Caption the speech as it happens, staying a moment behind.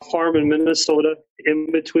farm in Minnesota,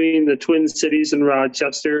 in between the Twin Cities and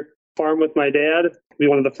Rochester. Farm with my dad. It'll be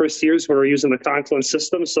one of the first years where we're using the Conklin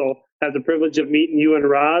system. So I had the privilege of meeting you and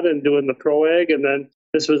Rod and doing the ProAg. And then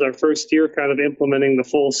this was our first year kind of implementing the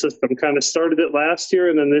full system. Kind of started it last year,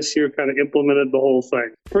 and then this year kind of implemented the whole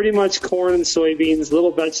thing. Pretty much corn and soybeans,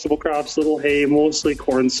 little vegetable crops, little hay, mostly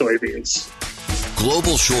corn, soybeans.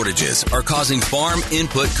 Global shortages are causing farm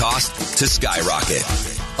input costs to skyrocket.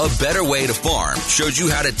 A Better Way to Farm shows you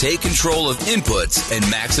how to take control of inputs and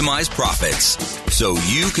maximize profits so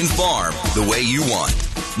you can farm the way you want.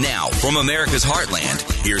 Now, from America's Heartland,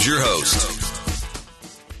 here's your host.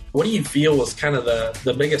 What do you feel was kind of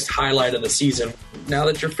the biggest highlight of the season? Now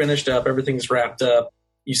that you're finished up, everything's wrapped up,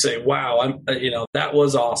 you say, wow, that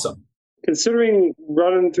was awesome. Considering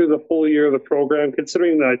running through the full year of the program,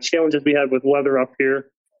 considering the challenges we had with weather up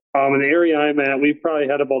here, in the area I'm at, we probably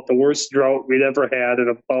had about the worst drought we'd ever had in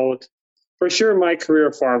about, for sure, my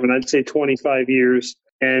career farming, I'd say 25 years.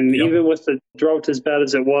 And even with the drought as bad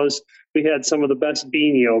as it was, we had some of the best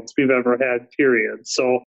bean yields we've ever had, period.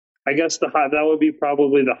 So I guess that would be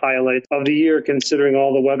probably the highlight of the year, considering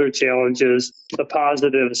all the weather challenges, the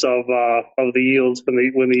positives of the yields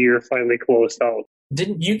when the year finally closed out.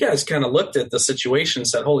 Didn't you guys kind of looked at the situation and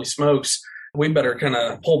said, holy smokes, we better kind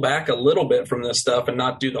of pull back a little bit from this stuff and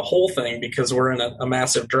not do the whole thing because we're in a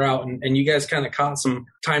massive drought. And you guys kind of caught some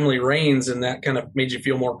timely rains, and that kind of made you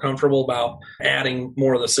feel more comfortable about adding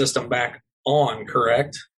more of the system back on,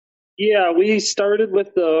 correct? Yeah, we started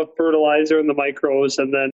with the fertilizer and the micros,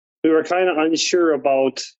 and then we were kind of unsure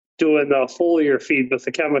about doing the foliar feed with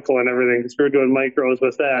the chemical and everything because we were doing micros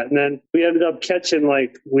with that. And then we ended up catching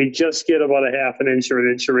we just get about a half an inch or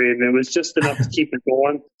an inch of rain. It was just enough to keep it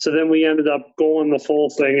going. So then we ended up going the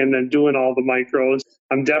full thing and then doing all the micros.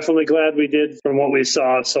 I'm definitely glad we did from what we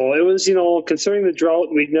saw. So it was, considering the drought,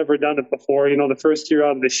 we'd never done it before. The first year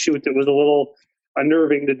out of the chute, it was a little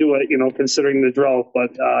unnerving to do it, considering the drought.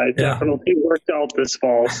 But it definitely worked out this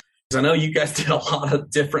fall. I know you guys did a lot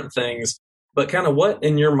of different things. But kind of what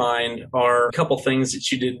in your mind are a couple things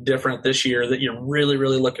that you did different this year that you're really,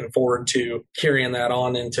 really looking forward to carrying that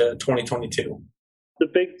on into 2022? The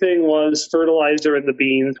big thing was fertilizer in the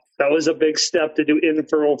beans. That was a big step to do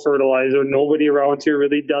in-furrow fertilizer. Nobody around here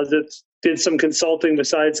really does it. Did some consulting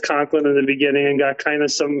besides Conklin in the beginning and got kind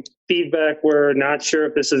of some feedback where not sure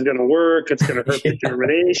if this is going to work. It's going to hurt the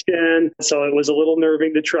germination. So it was a little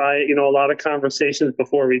nerving to try it. A lot of conversations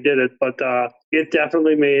before we did it, but it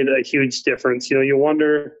definitely made a huge difference. You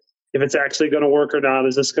wonder if it's actually going to work or not.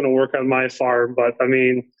 Is this going to work on my farm? But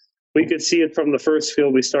we could see it from the first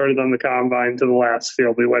field we started on the combine to the last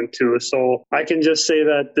field we went to. So I can just say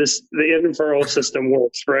that the in-furrow system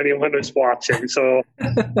works for anyone who's watching. So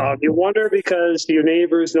you wonder because your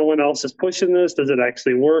neighbors, no one else is pushing this. Does it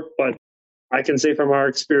actually work? But I can say from our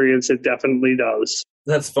experience, it definitely does.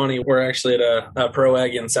 That's funny. We're actually at a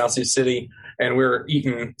ProAg in South Sioux City, and we were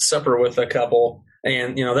eating supper with a couple.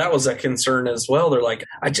 And, that was a concern as well. They're like,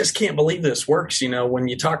 I just can't believe this works. When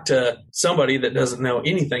you talk to somebody that doesn't know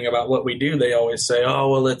anything about what we do, they always say, oh,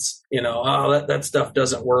 well, it's, that stuff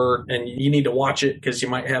doesn't work and you need to watch it because you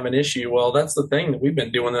might have an issue. Well, that's the thing that we've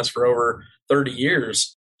been doing this for over 30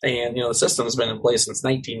 years. And, the system's been in place since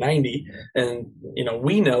 1990. And,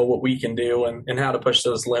 we know what we can do and how to push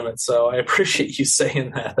those limits. So I appreciate you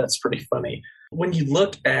saying that. That's pretty funny. When you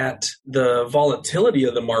look at the volatility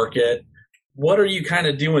of the market, what are you kind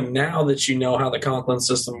of doing now that you know how the Conklin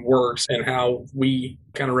system works and how we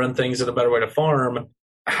kind of run things at A Better Way to Farm?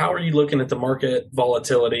 How are you looking at the market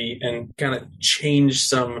volatility and kind of change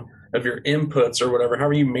some of your inputs or whatever? How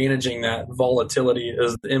are you managing that volatility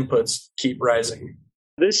as the inputs keep rising?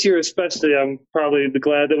 This year especially, I'm probably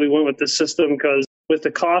glad that we went with the system because with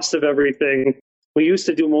the cost of everything, we used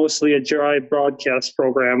to do mostly a dry broadcast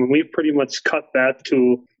program, and we've pretty much cut that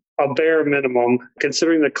to a bare minimum.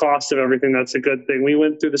 Considering the cost of everything, that's a good thing. We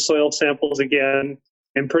went through the soil samples again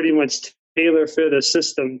and pretty much tailor fit a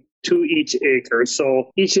system to each acre.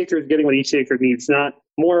 So each acre is getting what each acre needs, not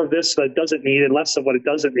more of this that it doesn't need and less of what it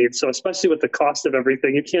doesn't need. So especially with the cost of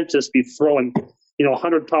everything, you can't just be throwing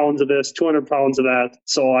 100 pounds of this, 200 pounds of that.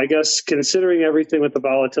 So I guess considering everything with the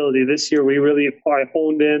volatility this year, we really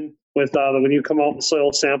honed in with when you come out with the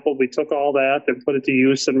soil sample, we took all that and put it to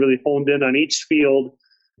use and really honed in on each field.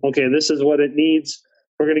 Okay, this is what it needs.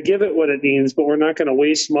 We're going to give it what it needs, but we're not going to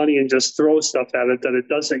waste money and just throw stuff at it that it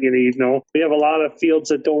doesn't need. We have a lot of fields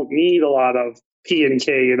that don't need a lot of P and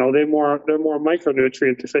K. They're more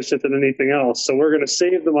micronutrient deficient than anything else. So we're going to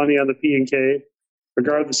save the money on the P and K,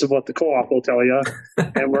 regardless of what the co-op will tell you,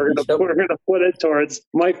 and we're going to put it towards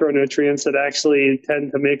micronutrients that actually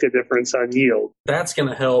tend to make a difference on yield. That's going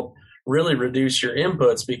to help really reduce your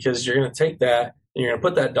inputs, because you're going to take that and you're going to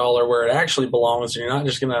put that dollar where it actually belongs. And you're not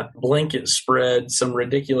just going to blanket spread some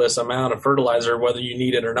ridiculous amount of fertilizer, whether you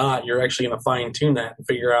need it or not. You're actually going to fine tune that and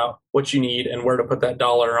figure out what you need and where to put that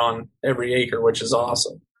dollar on every acre, which is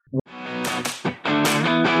awesome.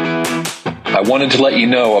 I wanted to let you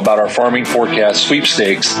know about our Farming Forecast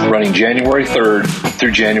sweepstakes running January 3rd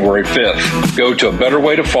through January 5th. Go to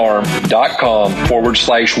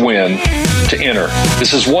abetterwaytofarm.com/win to enter.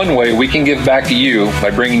 This is one way we can give back to you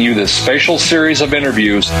by bringing you this special series of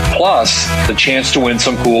interviews, plus the chance to win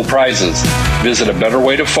some cool prizes. Visit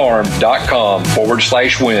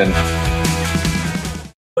abetterwaytofarm.com/win.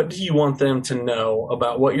 What do you want them to know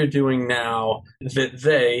about what you're doing now that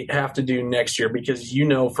they have to do next year? Because you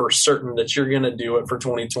know for certain that you're going to do it for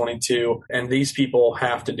 2022, and these people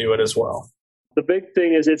have to do it as well. The big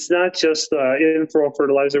thing is it's not just in-furrow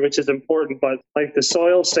fertilizer, which is important, but like the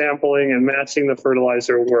soil sampling and matching the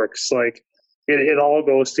fertilizer works. Like it all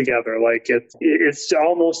goes together. Like it's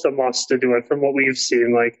almost a must to do it from what we've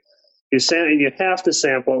seen. Like you have to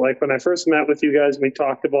sample it. Like when I first met with you guys, we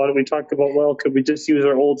talked about, well, could we just use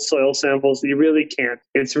our old soil samples? You really can't.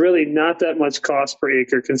 It's really not that much cost per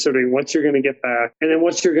acre considering what you're going to get back and then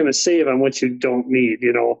what you're going to save on what you don't need.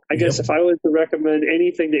 I guess if I was to recommend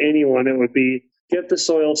anything to anyone, it would be get the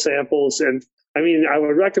soil samples. And I mean, I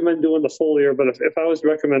would recommend doing the foliar, but if I was to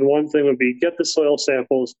recommend one thing, would be get the soil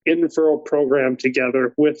samples in the furrow program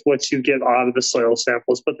together with what you get out of the soil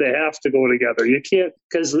samples, but they have to go together. You can't,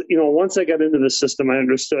 because, once I got into the system, I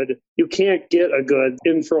understood you can't get a good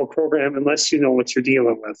in-furrow program unless you know what you're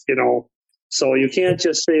dealing with, So you can't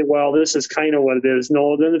just say, well, this is kind of what it is.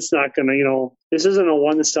 No, then it's not going to, this isn't a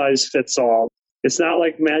one-size-fits-all. It's not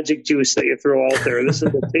like magic juice that you throw out there. This is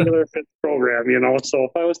a tailor-fit program, So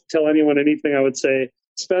if I was to tell anyone anything, I would say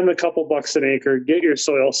spend a couple bucks an acre, get your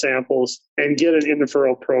soil samples, and get an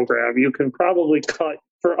in-furrow program. You can probably cut.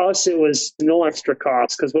 For us, it was no extra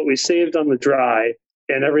cost because what we saved on the dry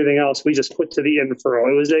and everything else, we just put to the in-furrow.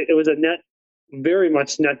 It was a net, very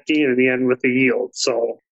much net gain in the end with the yield.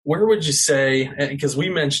 So. Where would you say, because we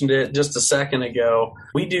mentioned it just a second ago,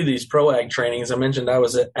 we do these ProAg trainings. I mentioned I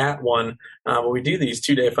was at one, but we do these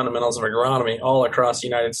 2-day fundamentals of agronomy all across the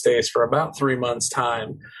United States for about 3 months'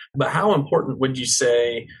 time. But how important would you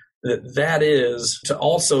say that is to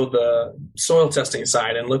also the soil testing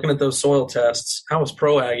side and looking at those soil tests? How was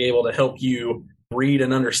ProAg able to help you read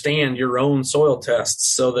and understand your own soil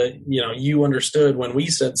tests so that, you understood when we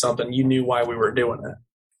said something, you knew why we were doing it?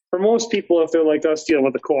 For most people, if they're like us dealing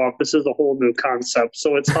with the co-op, this is a whole new concept.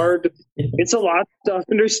 So it's hard. It's a lot to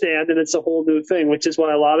understand, and it's a whole new thing, which is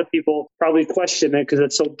why a lot of people probably question it because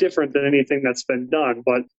it's so different than anything that's been done.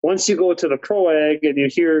 But once you go to the ProAg and you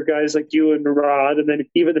hear guys like you and Rod, and then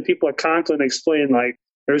even the people at Conklin explain, like,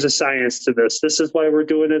 there's a science to this. This is why we're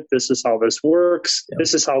doing it. This is how this works. Yep.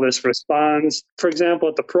 This is how this responds. For example,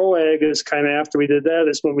 at the ProAg is kind of after we did that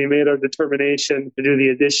is when we made our determination to do the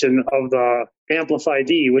addition of the Amplify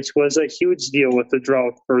D, which was a huge deal with the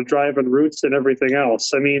drought for driving roots and everything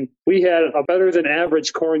else. I mean, we had a better than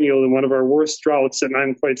average corn yield in one of our worst droughts, and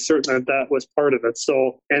I'm quite certain that was part of it.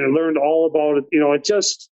 So, and I learned all about it.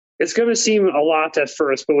 It's going to seem a lot at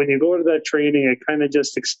first, but when you go to that training, it kind of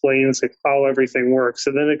just explains like how everything works.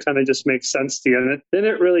 And then it kind of just makes sense to you. And then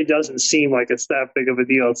it really doesn't seem like it's that big of a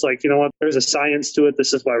deal. It's like, there's a science to it.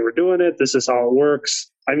 This is why we're doing it. This is how it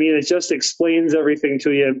works. I mean, it just explains everything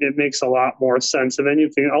to you. It makes a lot more sense. And then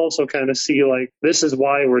you can also kind of see, like, this is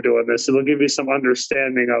why we're doing this. It'll give you some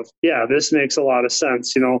understanding of, yeah, this makes a lot of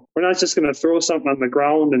sense. We're not just going to throw something on the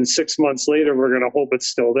ground and 6 months later, we're going to hope it's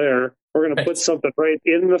still there. We're going to put something right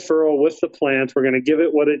in the furrow with the plant. We're going to give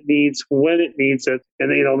it what it needs when it needs it.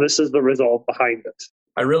 And, this is the result behind it.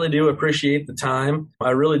 I really do appreciate the time.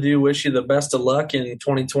 I really do wish you the best of luck in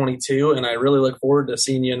 2022. And I really look forward to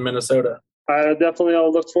seeing you in Minnesota. I'll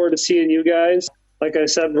look forward to seeing you guys. Like I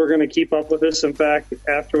said, we're going to keep up with this. In fact,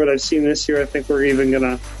 after what I've seen this year, I think we're even going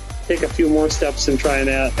to take a few more steps and try and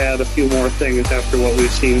add a few more things after what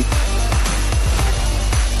we've seen.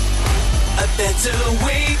 A better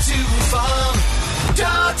way to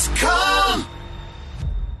farm.com.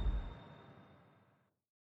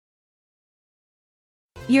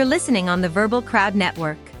 You're listening on the Verbal Crowd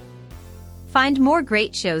Network. Find more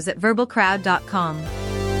great shows at verbalcrowd.com.